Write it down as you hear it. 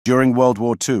During World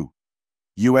War II,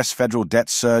 US federal debt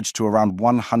surged to around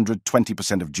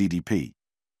 120% of GDP,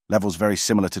 levels very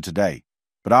similar to today.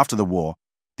 But after the war,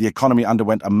 the economy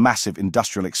underwent a massive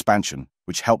industrial expansion,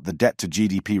 which helped the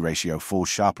debt-to-GDP ratio fall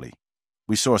sharply.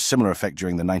 We saw a similar effect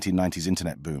during the 1990s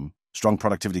internet boom. Strong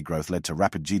productivity growth led to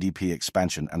rapid GDP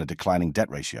expansion and a declining debt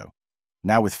ratio.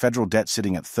 Now, with federal debt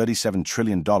sitting at $37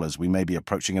 trillion, we may be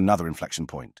approaching another inflection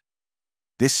point.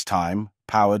 This time,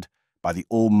 powered by the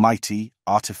almighty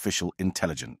artificial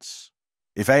intelligence.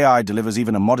 If AI delivers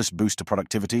even a modest boost to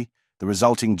productivity, the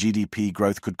resulting GDP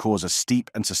growth could cause a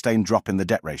steep and sustained drop in the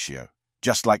debt ratio,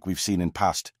 just like we've seen in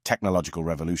past technological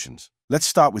revolutions. Let's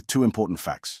start with two important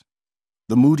facts.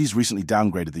 The Moody's recently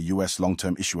downgraded the US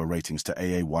long-term issuer ratings to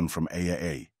AA1 from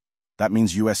AAA. That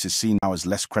means US is seen now as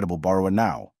less credible borrower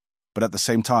now. But at the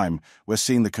same time, we're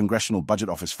seeing the Congressional Budget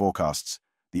Office forecasts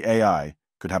the AI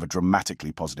could have a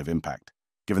dramatically positive impact,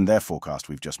 given their forecast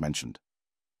we've just mentioned.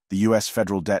 The US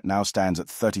federal debt now stands at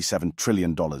 $37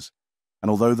 trillion,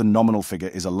 and although the nominal figure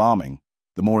is alarming,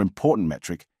 the more important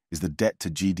metric is the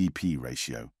debt-to-GDP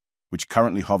ratio, which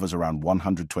currently hovers around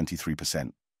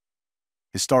 123%.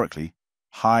 Historically,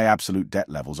 high absolute debt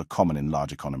levels are common in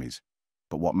large economies,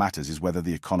 but what matters is whether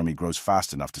the economy grows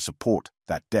fast enough to support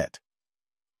that debt.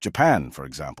 Japan, for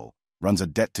example, runs a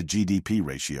debt-to-GDP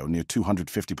ratio near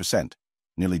 250%,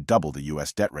 nearly double the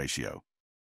US debt ratio.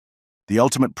 The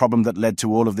ultimate problem that led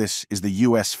to all of this is the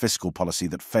US fiscal policy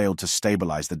that failed to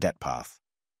stabilize the debt path.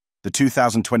 The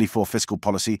 2024 fiscal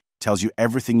policy tells you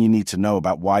everything you need to know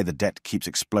about why the debt keeps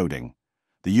exploding.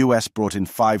 The US brought in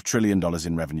 $5 trillion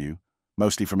in revenue,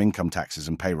 mostly from income taxes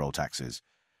and payroll taxes,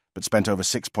 but spent over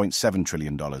 $6.7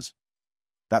 trillion.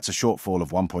 That's a shortfall of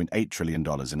 $1.8 trillion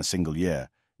in a single year,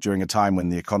 during a time when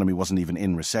the economy wasn't even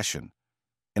in recession.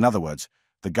 In other words,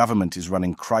 the government is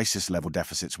running crisis-level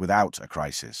deficits without a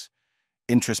crisis.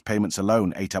 Interest payments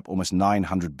alone ate up almost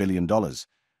 $900 billion,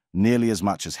 nearly as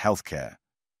much as healthcare.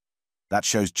 That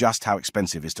shows just how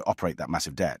expensive it is to operate that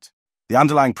massive debt. The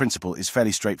underlying principle is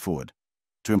fairly straightforward.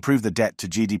 To improve the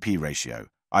debt-to-GDP ratio,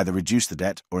 either reduce the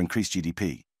debt or increase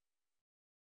GDP.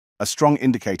 A strong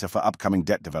indicator for upcoming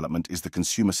debt development is the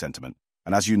consumer sentiment,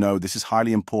 and as you know, this is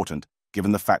highly important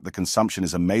given the fact that consumption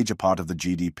is a major part of the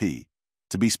GDP.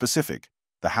 To be specific,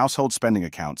 the household spending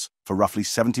accounts for roughly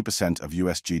 70% of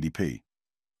US GDP.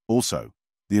 Also,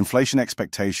 the inflation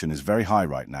expectation is very high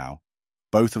right now,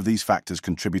 both of these factors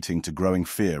contributing to growing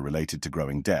fear related to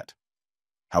growing debt.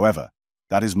 However,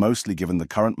 that is mostly given the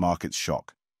current market's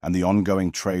shock and the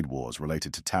ongoing trade wars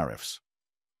related to tariffs.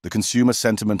 The consumer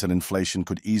sentiment and inflation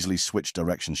could easily switch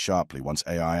directions sharply once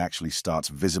AI actually starts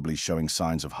visibly showing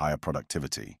signs of higher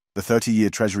productivity. The 30-year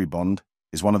Treasury bond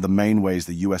is one of the main ways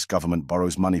the US government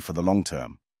borrows money for the long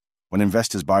term. When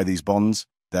investors buy these bonds,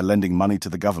 they're lending money to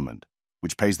the government,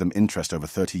 which pays them interest over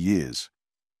 30 years.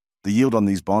 The yield on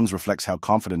these bonds reflects how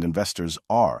confident investors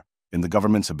are in the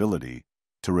government's ability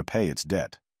to repay its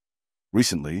debt.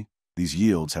 Recently, these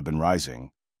yields have been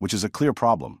rising, which is a clear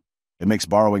problem. It makes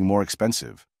borrowing more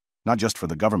expensive, not just for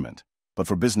the government, but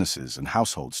for businesses and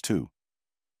households too.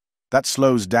 That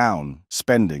slows down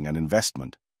spending and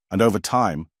investment, and over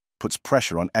time, puts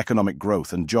pressure on economic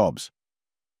growth and jobs.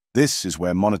 This is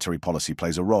where monetary policy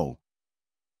plays a role.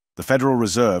 The Federal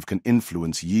Reserve can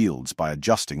influence yields by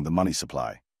adjusting the money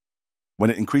supply. When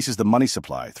it increases the money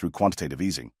supply through quantitative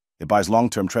easing, it buys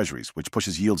long-term treasuries, which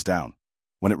pushes yields down.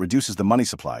 When it reduces the money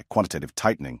supply, quantitative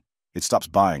tightening, it stops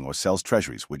buying or sells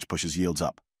treasuries, which pushes yields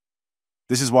up.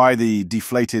 This is why the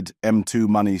deflated M2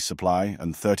 money supply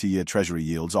and 30-year treasury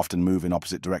yields often move in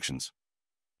opposite directions.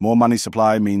 More money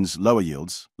supply means lower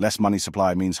yields, less money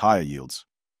supply means higher yields.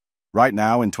 Right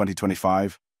now, in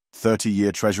 2025,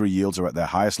 30-year treasury yields are at their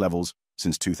highest levels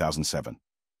since 2007.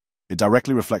 It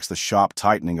directly reflects the sharp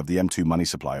tightening of the M2 money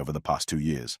supply over the past 2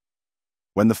 years.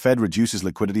 When the Fed reduces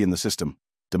liquidity in the system,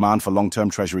 demand for long-term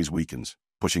treasuries weakens,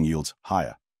 pushing yields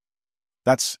higher.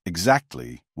 That's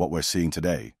exactly what we're seeing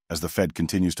today as the Fed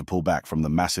continues to pull back from the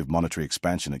massive monetary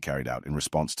expansion it carried out in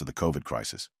response to the COVID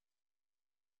crisis.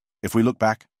 If we look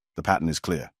back, the pattern is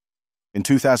clear. In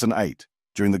 2008,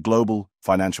 during the global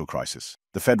financial crisis,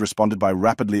 the Fed responded by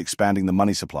rapidly expanding the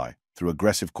money supply through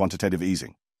aggressive quantitative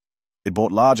easing. It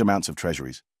bought large amounts of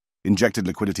treasuries, injected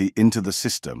liquidity into the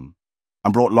system,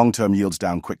 and brought long-term yields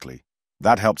down quickly.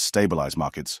 That helped stabilize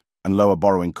markets and lower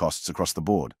borrowing costs across the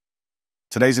board.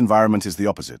 Today's environment is the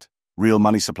opposite. Real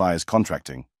money supply is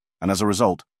contracting, and as a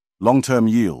result, long-term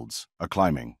yields are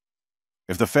climbing.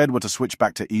 If the Fed were to switch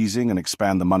back to easing and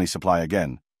expand the money supply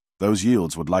again, those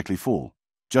yields would likely fall,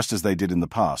 just as they did in the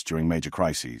past during major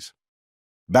crises.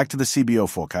 Back to the CBO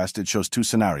forecast, it shows two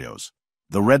scenarios.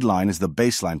 The red line is the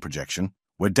baseline projection,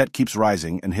 where debt keeps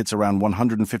rising and hits around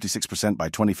 156% by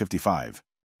 2055.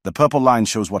 The purple line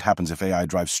shows what happens if AI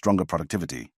drives stronger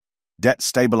productivity. Debt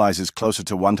stabilizes closer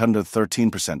to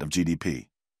 113% of GDP.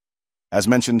 As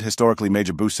mentioned, historically,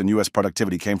 major boosts in U.S.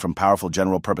 productivity came from powerful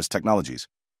general-purpose technologies.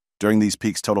 During these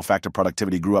peaks, total factor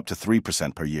productivity grew up to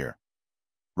 3% per year.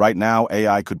 Right now,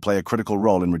 AI could play a critical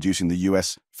role in reducing the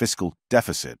U.S. fiscal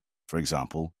deficit, for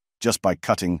example, just by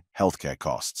cutting healthcare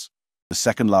costs, the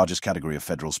second largest category of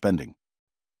federal spending.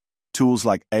 Tools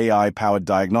like AI-powered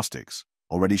diagnostics,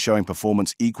 already showing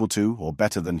performance equal to or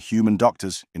better than human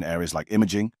doctors in areas like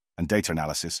imaging and data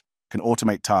analysis, can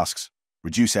automate tasks,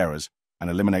 reduce errors, and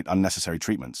eliminate unnecessary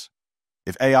treatments.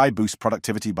 If AI boosts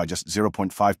productivity by just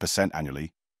 0.5%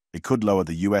 annually, it could lower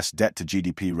the U.S.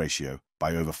 debt-to-GDP ratio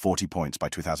by over 40 points by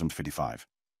 2055.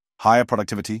 Higher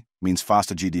productivity means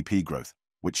faster GDP growth,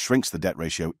 which shrinks the debt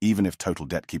ratio even if total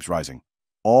debt keeps rising.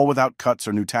 All without cuts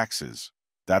or new taxes.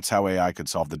 That's how AI could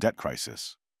solve the debt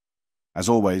crisis. As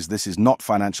always, this is not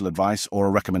financial advice or a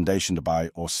recommendation to buy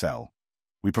or sell.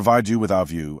 We provide you with our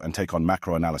view and take on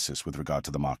macro analysis with regard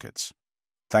to the markets.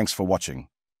 Thanks for watching.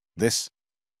 This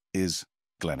is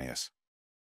Glenius.